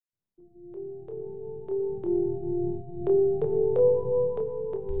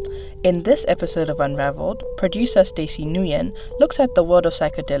In this episode of Unravelled, producer Stacey Nguyen looks at the world of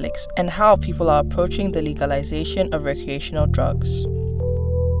psychedelics and how people are approaching the legalization of recreational drugs.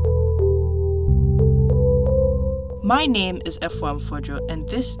 My name is Efwa Mfojo, and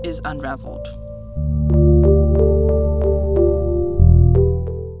this is Unravelled.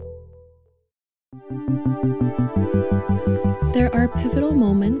 There are pivotal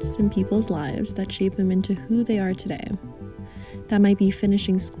moments in people's lives that shape them into who they are today. That might be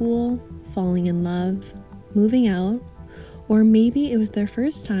finishing school, falling in love, moving out, or maybe it was their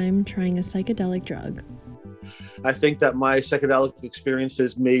first time trying a psychedelic drug. I think that my psychedelic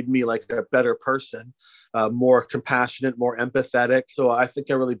experiences made me like a better person, more compassionate, more empathetic. So I think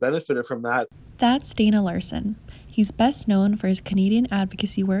I really benefited from that. That's Dana Larson. He's best known for his Canadian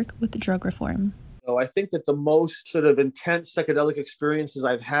advocacy work with drug reform. So I think that the most sort of intense psychedelic experiences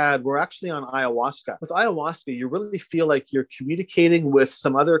I've had were actually on ayahuasca. With ayahuasca, you really feel like you're communicating with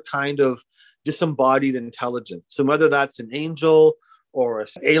some other kind of disembodied intelligence. So whether that's an angel or an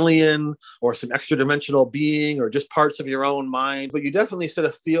alien or some extra dimensional being or just parts of your own mind, but you definitely sort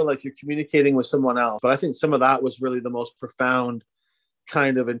of feel like you're communicating with someone else. But I think some of that was really the most profound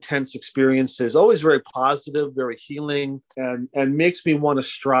kind of intense experiences, always very positive, very healing, and makes me want to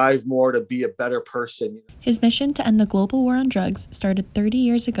strive more to be a better person. His mission to end the global war on drugs started 30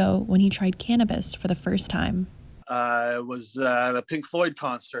 years ago when he tried cannabis for the first time. I was at a Pink Floyd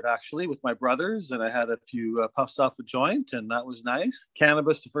concert, actually, with my brothers, and I had a few puffs off a joint, and that was nice.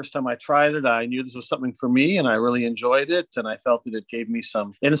 Cannabis, the first time I tried it, I knew this was something for me, and I really enjoyed it, and I felt that it gave me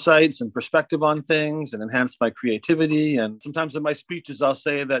some insights and perspective on things and enhanced my creativity. And sometimes in my speeches, I'll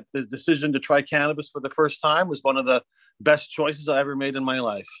say that the decision to try cannabis for the first time was one of the best choices I ever made in my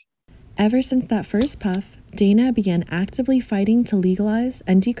life. Ever since that first puff, Dana began actively fighting to legalize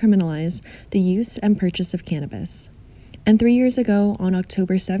and decriminalize the use and purchase of cannabis. And 3 years ago, on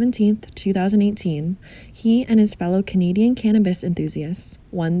October 17th, 2018, he and his fellow Canadian cannabis enthusiasts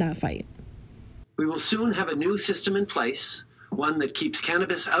won that fight. We will soon have a new system in place, one that keeps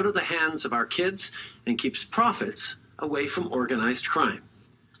cannabis out of the hands of our kids and keeps profits away from organized crime.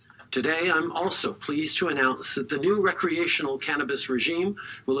 Today, I'm also pleased to announce that the new recreational cannabis regime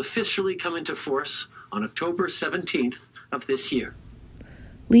will officially come into force on October 17th of this year.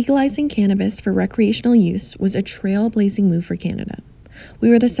 Legalizing cannabis for recreational use was a trailblazing move for Canada. We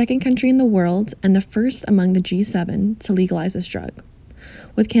were the second country in the world and the first among the G7 to legalize this drug.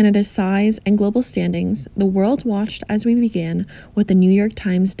 With Canada's size and global standings, the world watched as we began what the New York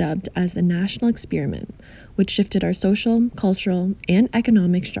Times dubbed as the national experiment, which shifted our social, cultural, and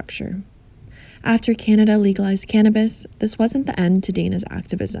economic structure. After Canada legalized cannabis, this wasn't the end to Dana's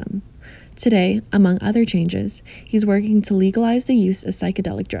activism. Today, among other changes, he's working to legalize the use of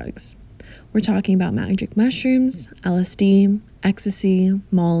psychedelic drugs. We're talking about magic mushrooms, LSD, ecstasy,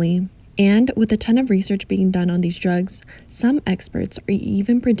 Molly, and with a ton of research being done on these drugs, some experts are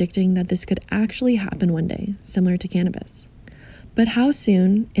even predicting that this could actually happen one day, similar to cannabis. But how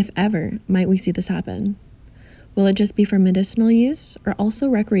soon, if ever, might we see this happen? Will it just be for medicinal use or also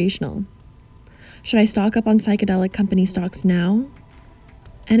recreational? Should I stock up on psychedelic company stocks now?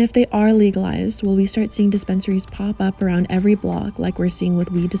 And if they are legalized, will we start seeing dispensaries pop up around every block like we're seeing with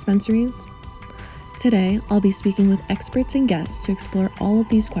weed dispensaries? Today, I'll be speaking with experts and guests to explore all of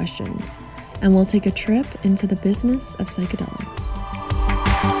these questions, and we'll take a trip into the business of psychedelics.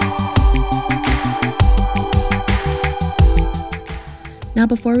 Now,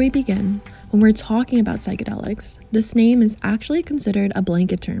 before we begin, when we're talking about psychedelics, this name is actually considered a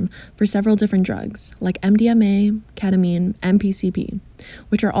blanket term for several different drugs, like MDMA, ketamine, and PCP,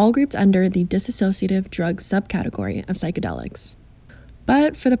 which are all grouped under the dissociative drug subcategory of psychedelics.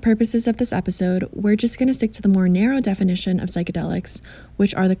 But for the purposes of this episode, we're just going to stick to the more narrow definition of psychedelics,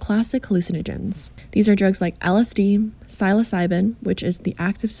 which are the classic hallucinogens. These are drugs like LSD, psilocybin, which is the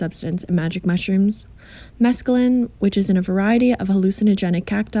active substance in magic mushrooms, mescaline, which is in a variety of hallucinogenic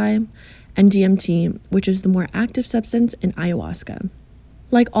cacti, and DMT, which is the more active substance in ayahuasca.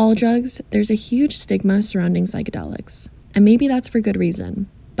 Like all drugs, there's a huge stigma surrounding psychedelics, and maybe that's for good reason,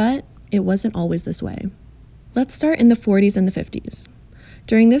 but it wasn't always this way. Let's start in the 40s and the 50s.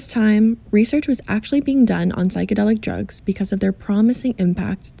 During this time, research was actually being done on psychedelic drugs because of their promising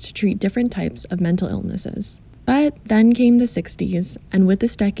impact to treat different types of mental illnesses. But then came the 60s, and with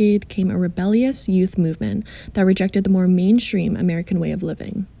this decade came a rebellious youth movement that rejected the more mainstream American way of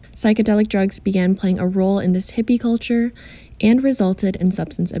living. Psychedelic drugs began playing a role in this hippie culture and resulted in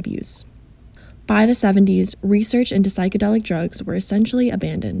substance abuse. By the 70s, research into psychedelic drugs were essentially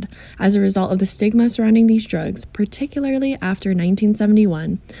abandoned as a result of the stigma surrounding these drugs, particularly after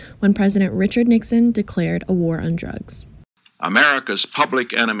 1971, when President Richard Nixon declared a war on drugs. America's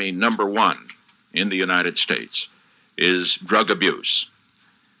public enemy number one in the United States is drug abuse.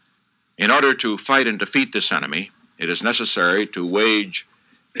 In order to fight and defeat this enemy, it is necessary to wage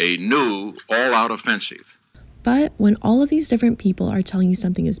a new all-out offensive. But when all of these different people are telling you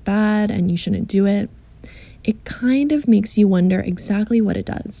something is bad and you shouldn't do it, it kind of makes you wonder exactly what it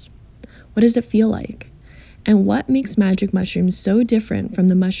does. What does it feel like? And what makes magic mushrooms so different from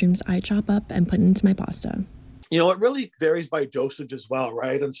the mushrooms I chop up and put into my pasta? It really varies by dosage as well,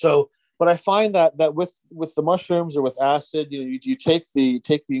 right? And so, but I find that with the mushrooms or with acid, you take the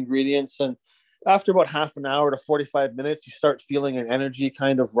ingredients, and after about half an hour to 45 minutes, you start feeling an energy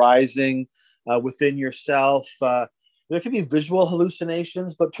kind of rising within yourself. There can be visual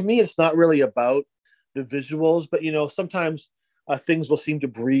hallucinations, but to me, it's not really about the visuals. But sometimes things will seem to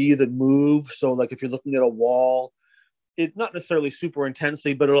breathe and move. So, like if you're looking at a wall, it not necessarily super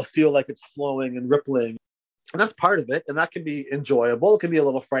intensely, but it'll feel like it's flowing and rippling. And that's part of it, and that can be enjoyable. It can be a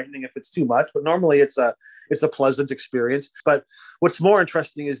little frightening if it's too much, but normally it's a pleasant experience. But what's more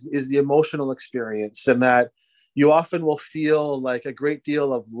interesting is the emotional experience, and that you often will feel like a great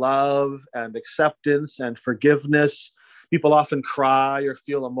deal of love and acceptance and forgiveness. People often cry or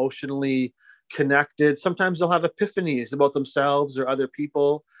feel emotionally connected. Sometimes they'll have epiphanies about themselves or other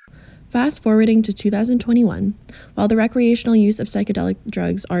people. Fast forwarding to 2021, while the recreational use of psychedelic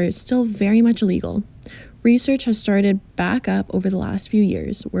drugs are still very much illegal, research has started back up over the last few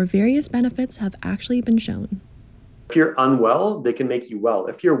years where various benefits have actually been shown. If you're unwell, they can make you well.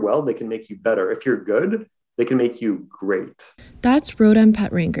 If you're well, they can make you better. If you're good, they can make you great. That's Rotem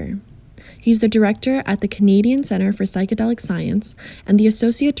Petranker. He's the director at the Canadian Centre for Psychedelic Science and the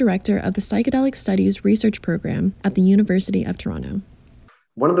associate director of the Psychedelic Studies Research Program at the University of Toronto.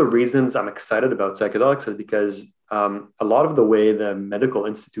 One of the reasons I'm excited about psychedelics is because a lot of the way the medical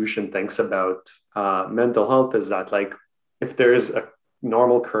institution thinks about mental health is that, like, if there's a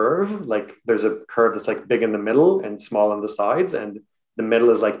normal curve, like there's a curve that's like big in the middle and small on the sides, and the middle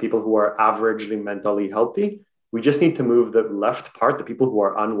is like people who are averagely mentally healthy. We just need to move the left part, the people who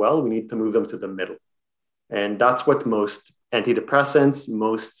are unwell, we need to move them to the middle. And that's what most antidepressants,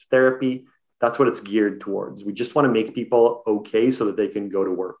 most therapy, that's what it's geared towards. We just want to make people okay so that they can go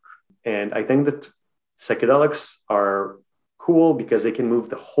to work. And I think that psychedelics are cool because they can move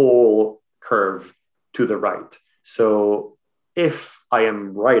the whole curve to the right. So if I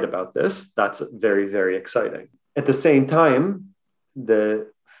am right about this, that's very, very exciting. At the same time, the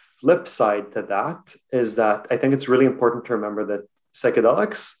flip side to that is that I think it's really important to remember that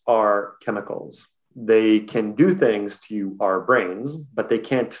psychedelics are chemicals. They can do things to our brains, but they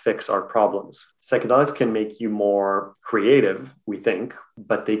can't fix our problems. Psychedelics can make you more creative, we think,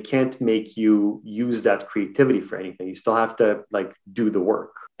 but they can't make you use that creativity for anything. You still have to do the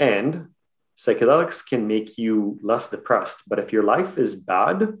work. And psychedelics can make you less depressed. But if your life is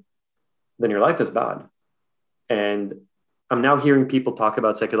bad, then your life is bad. And I'm now hearing people talk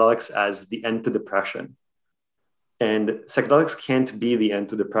about psychedelics as the end to depression. And psychedelics can't be the end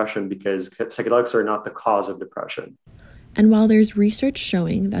to depression because psychedelics are not the cause of depression. And while there's research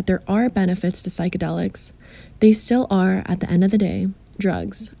showing that there are benefits to psychedelics, they still are, at the end of the day,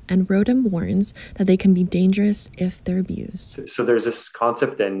 drugs. And Rotem warns that they can be dangerous if they're abused. So there's this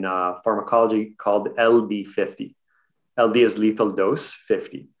concept in pharmacology called LD50. LD is lethal dose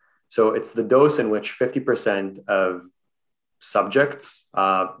 50. So it's the dose in which 50% of subjects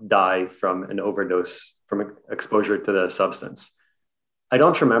die from an overdose, from exposure to the substance. I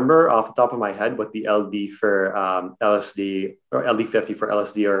don't remember off the top of my head what the LD for LSD or LD50 for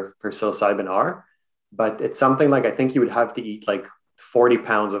LSD or for psilocybin are, but it's something like, I think you would have to eat like 40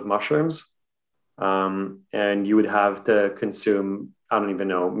 pounds of mushrooms, and you would have to consume, I don't even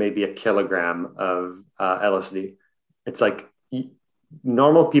know, maybe a kilogram of LSD. It's like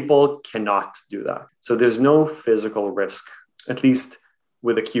normal people cannot do that. So there's no physical risk, at least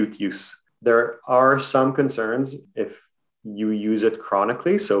with acute use. There are some concerns if you use it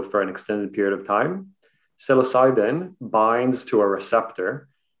chronically, so for an extended period of time. Psilocybin binds to a receptor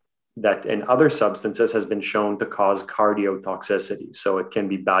that in other substances has been shown to cause cardiotoxicity, so it can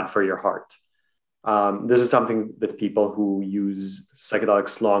be bad for your heart. This is something that people who use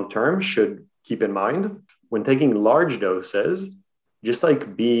psychedelics long-term should keep in mind. When taking large doses, just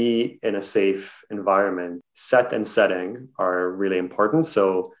be in a safe environment. Set and setting are really important.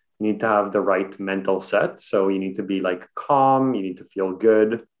 So you need to have the right mental set. So you need to be calm, you need to feel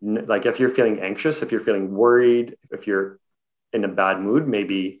good. If you're feeling anxious, if you're feeling worried, if you're in a bad mood,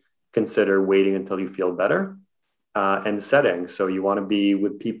 maybe consider waiting until you feel better. And setting. So you want to be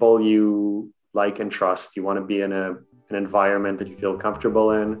with people you like and trust. You want to be in an environment that you feel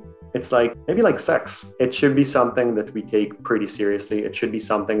comfortable in. It's like maybe like sex. It should be something that we take pretty seriously. It should be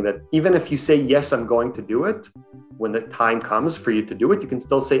something that even if you say, yes, I'm going to do it, when the time comes for you to do it, you can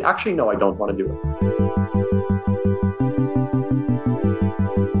still say, actually, no, I don't want to do it.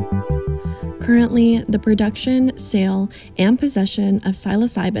 Currently, the production, sale, and possession of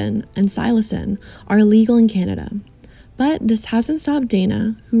psilocybin and psilocin are illegal in Canada. But this hasn't stopped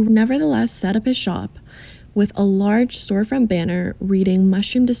Dana, who nevertheless set up his shop with a large storefront banner reading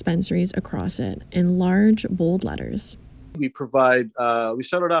mushroom dispensaries across it in large, bold letters. We provide, we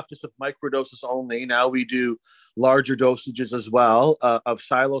started off just with microdoses only. Now we do larger dosages as well of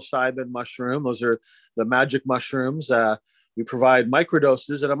psilocybin mushroom. Those are the magic mushrooms. We provide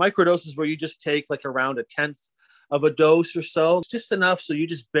microdoses, and a microdose is where you just take like around a tenth of a dose or so. It's just enough so you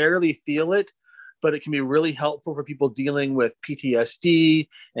just barely feel it, but it can be really helpful for people dealing with PTSD,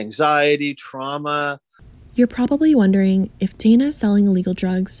 anxiety, trauma. You're probably wondering, if Dana is selling illegal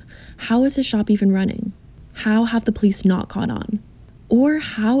drugs, how is his shop even running? How have the police not caught on? Or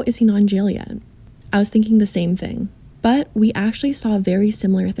how is he not in jail yet? I was thinking the same thing. But we actually saw a very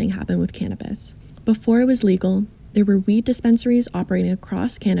similar thing happen with cannabis. Before it was legal, there were weed dispensaries operating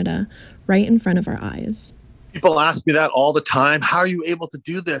across Canada right in front of our eyes. People ask me that all the time. How are you able to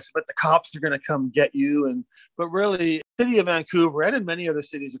do this? But the cops are going to come get you. But really, the city of Vancouver and in many other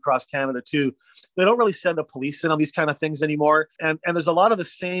cities across Canada too, they don't really send the police in on these kind of things anymore. And there's a lot of the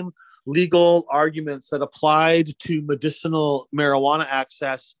same legal arguments that applied to medicinal marijuana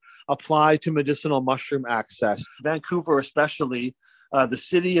access apply to medicinal mushroom access. Vancouver especially, the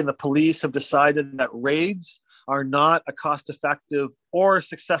city and the police have decided that raids are not a cost-effective or a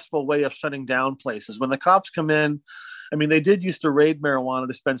successful way of shutting down places. When the cops come in, I mean, they did used to raid marijuana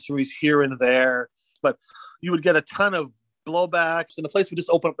dispensaries here and there, but you would get a ton of blowbacks and the place would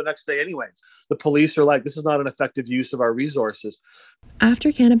just open up the next day anyways. The police are like, this is not an effective use of our resources.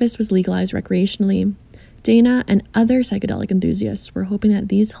 After cannabis was legalized recreationally, Dana and other psychedelic enthusiasts were hoping that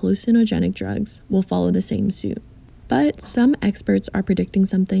these hallucinogenic drugs will follow the same suit. But some experts are predicting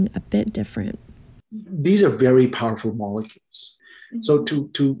something a bit different. These are very powerful molecules. Mm-hmm. So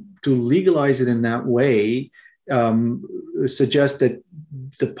to legalize it in that way suggests that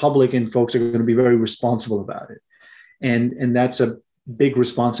the public and folks are going to be very responsible about it. And that's a big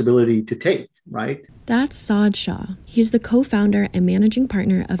responsibility to take, right? That's Saad Shah. He's the co-founder and managing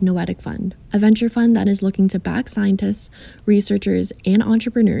partner of Noetic Fund, a venture fund that is looking to back scientists, researchers, and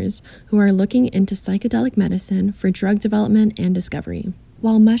entrepreneurs who are looking into psychedelic medicine for drug development and discovery.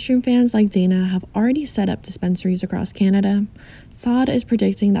 While mushroom fans like Dana have already set up dispensaries across Canada, Saad is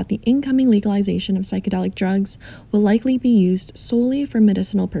predicting that the incoming legalization of psychedelic drugs will likely be used solely for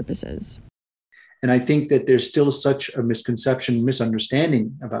medicinal purposes. And I think that there's still such a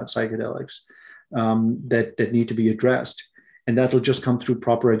misunderstanding about psychedelics that need to be addressed. And that'll just come through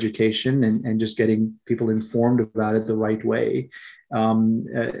proper education and just getting people informed about it the right way.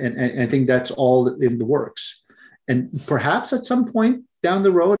 And I think that's all in the works. And perhaps at some point down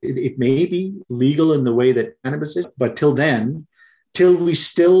the road, it may be legal in the way that cannabis is. But till then, till we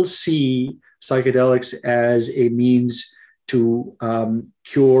still see psychedelics as a means to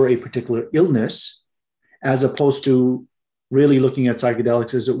cure a particular illness, as opposed to really looking at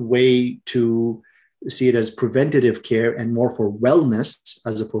psychedelics as a way to see it as preventative care and more for wellness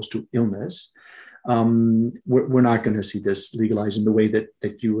as opposed to illness, we're not going to see this legalized in the way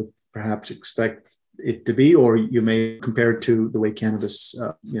that you would perhaps expect it to be, or you may compare it to the way cannabis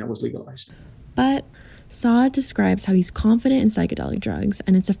was legalized. But Saad describes how he's confident in psychedelic drugs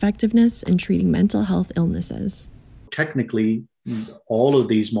and its effectiveness in treating mental health illnesses. Technically, all of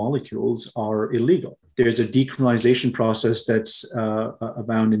these molecules are illegal. There's a decriminalization process that's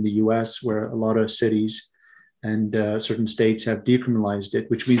abound in the US where a lot of cities and certain states have decriminalized it,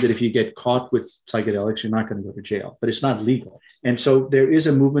 which means that if you get caught with psychedelics, you're not going to go to jail, but it's not legal. And so there is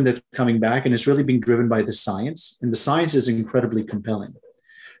a movement that's coming back, and it's really being driven by the science. And the science is incredibly compelling.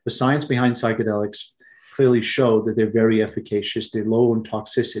 The science behind psychedelics clearly show that they're very efficacious, they're low in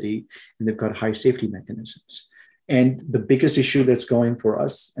toxicity, and they've got high safety mechanisms. And the biggest issue that's going for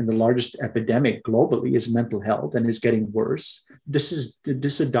us and the largest epidemic globally is mental health, and it's getting worse. This is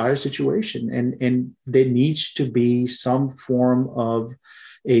a dire situation, and there needs to be some form of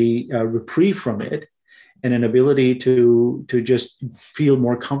a reprieve from it and an ability to just feel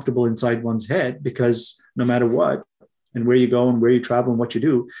more comfortable inside one's head, because no matter what and where you go and where you travel and what you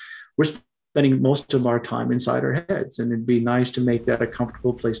do, we're spending most of our time inside our heads, and it'd be nice to make that a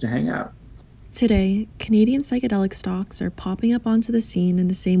comfortable place to hang out. Today, Canadian psychedelic stocks are popping up onto the scene in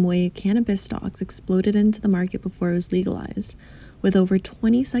the same way cannabis stocks exploded into the market before it was legalized, with over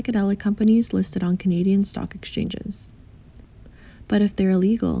 20 psychedelic companies listed on Canadian stock exchanges. But if they're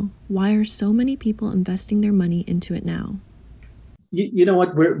illegal, why are so many people investing their money into it now? You know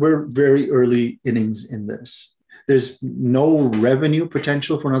what? We're very early innings in this. There's no revenue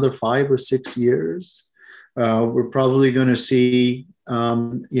potential for another 5 or 6 years. We're probably going to see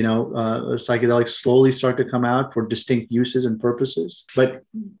psychedelics slowly start to come out for distinct uses and purposes. But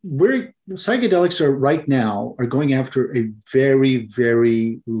psychedelics are going after a very,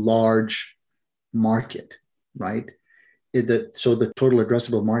 very large market, right? So the total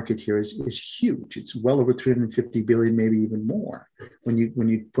addressable market here is huge. It's well over 350 billion, maybe even more, when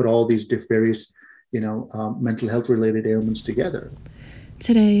you put all these various mental health related ailments together.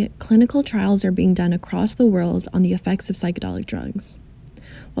 Today, clinical trials are being done across the world on the effects of psychedelic drugs.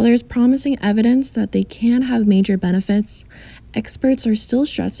 While there's promising evidence that they can have major benefits, experts are still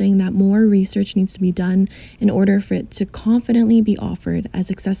stressing that more research needs to be done in order for it to confidently be offered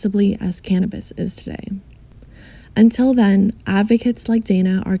as accessibly as cannabis is today. Until then, advocates like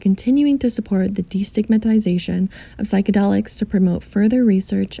Dana are continuing to support the destigmatization of psychedelics to promote further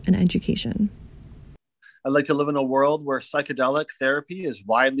research and education. I'd like to live in a world where psychedelic therapy is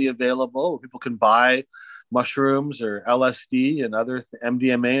widely available, where people can buy mushrooms or LSD and other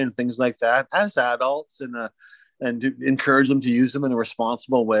MDMA and things like that as adults, and to encourage them to use them in a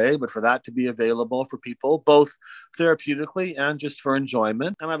responsible way, but for that to be available for people, both therapeutically and just for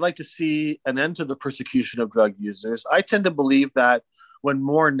enjoyment. And I'd like to see an end to the persecution of drug users. I tend to believe that when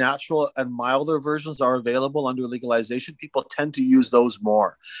more natural and milder versions are available under legalization, people tend to use those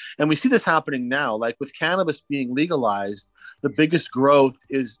more. And we see this happening now, like with cannabis being legalized, the biggest growth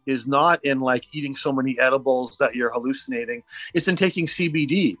is not in like eating so many edibles that you're hallucinating. It's in taking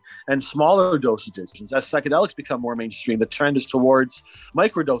CBD and smaller dosages. As psychedelics become more mainstream, the trend is towards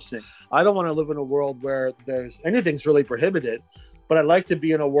microdosing. I don't want to live in a world where anything's really prohibited, but I'd like to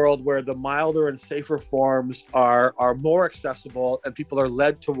be in a world where the milder and safer forms are more accessible and people are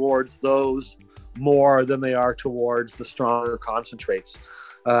led towards those more than they are towards the stronger concentrates.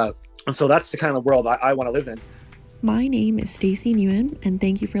 And so that's the kind of world I want to live in. My name is Stacey Nguyen, and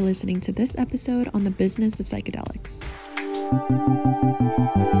thank you for listening to this episode on the business of psychedelics.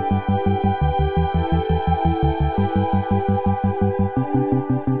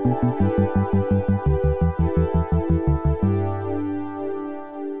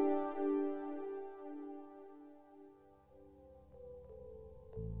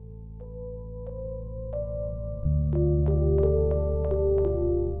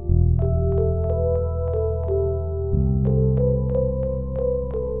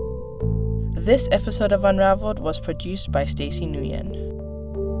 This episode of Unravelled was produced by Stacey Nguyen.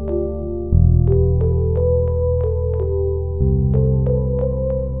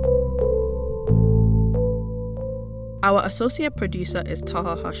 Our associate producer is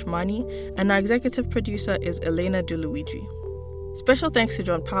Taha Hashmani, and our executive producer is Elena DeLuigi. Special thanks to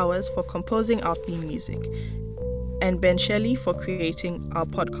John Powers for composing our theme music, and Ben Shelley for creating our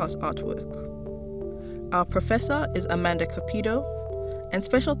podcast artwork. Our professor is Amanda Capito, and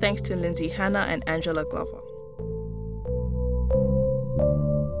special thanks to Lindsay Hanna and Angela Glover.